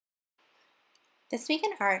This week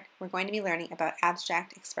in art, we're going to be learning about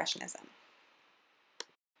abstract expressionism.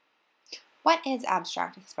 What is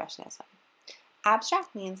abstract expressionism?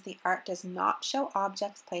 Abstract means the art does not show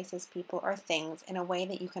objects, places, people, or things in a way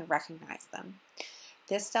that you can recognize them.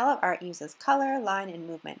 This style of art uses color, line, and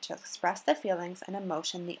movement to express the feelings and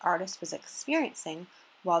emotion the artist was experiencing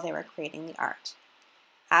while they were creating the art.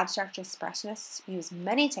 Abstract expressionists use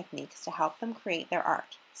many techniques to help them create their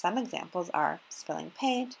art. Some examples are spilling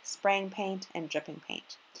paint, spraying paint, and dripping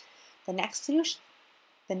paint. The next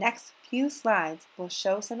few slides will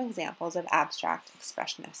show some examples of abstract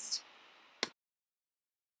expressionists.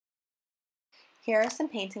 Here are some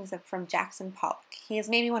paintings from Jackson Pollock. He is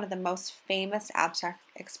maybe one of the most famous abstract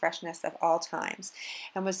expressionists of all times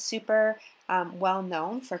and was super well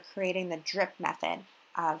known for creating the drip method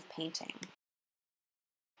of painting.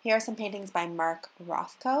 Here are some paintings by Mark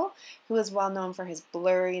Rothko, who is well known for his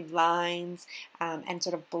blurry lines and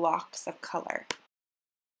sort of blocks of color.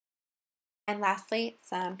 And lastly,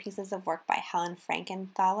 some pieces of work by Helen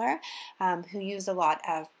Frankenthaler, who used a lot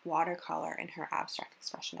of watercolor in her abstract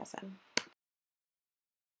expressionism.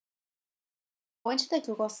 Go into the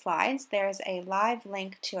Google Slides. There's a live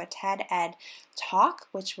link to a TED-Ed talk,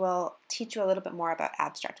 which will teach you a little bit more about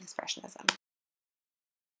abstract expressionism.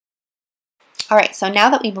 Alright, so now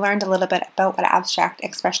that we've learned a little bit about what abstract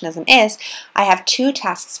expressionism is, I have two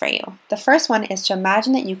tasks for you. The first one is to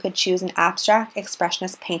imagine that you could choose an abstract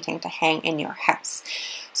expressionist painting to hang in your house.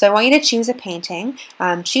 So I want you to choose a painting,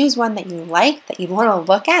 choose one that you like, that you want to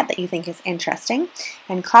look at, that you think is interesting,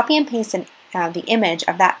 and copy and paste the image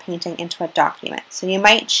of that painting into a document. So you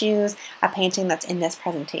might choose a painting that's in this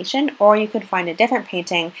presentation, or you could find a different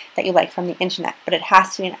painting that you like from the internet, but it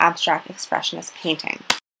has to be an abstract expressionist painting.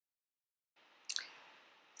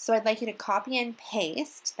 So I'd like you to copy and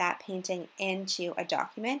paste that painting into a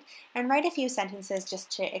document and write a few sentences just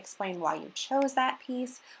to explain why you chose that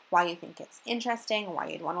piece, why you think it's interesting, why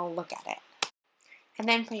you'd want to look at it. And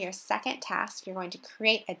then for your second task, you're going to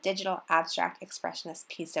create a digital abstract expressionist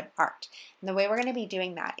piece of art. And the way we're going to be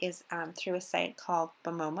doing that is through a site called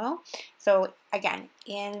Bomomo. So again,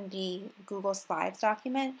 in the Google Slides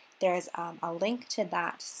document, there's a link to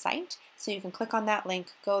that site. So you can click on that link,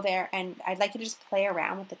 go there, and I'd like you to just play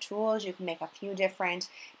around with the tools. You can make a few different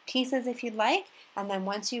pieces if you'd like, and then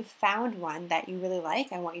once you've found one that you really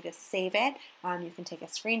like, I want you to save it. You can take a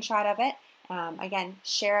screenshot of it. Again,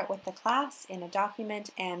 share it with the class in a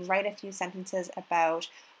document and write a few sentences about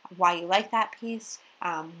why you like that piece,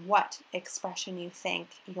 what expression you think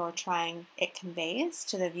it conveys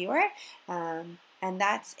to the viewer, and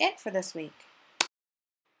that's it for this week.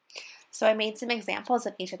 So I made some examples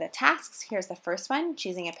of each of the tasks. Here's the first one,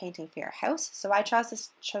 choosing a painting for your house. So I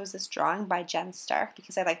chose this drawing by Jen Stark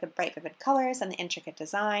because I like the bright, vivid colors and the intricate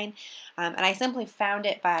design. And I simply found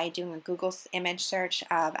it by doing a Google image search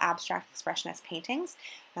of abstract expressionist paintings.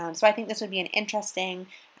 So I think this would be an interesting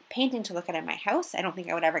painting to look at in my house. I don't think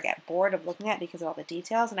I would ever get bored of looking at it because of all the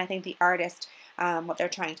details. And I think the artist, what they're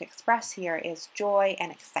trying to express here is joy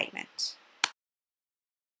and excitement.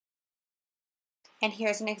 And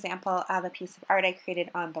here's an example of a piece of art I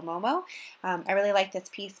created on Bomomo. I really like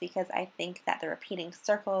this piece because I think that the repeating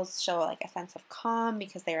circles show like a sense of calm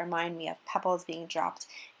because they remind me of pebbles being dropped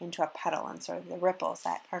into a puddle and sort of the ripples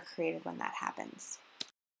that are created when that happens.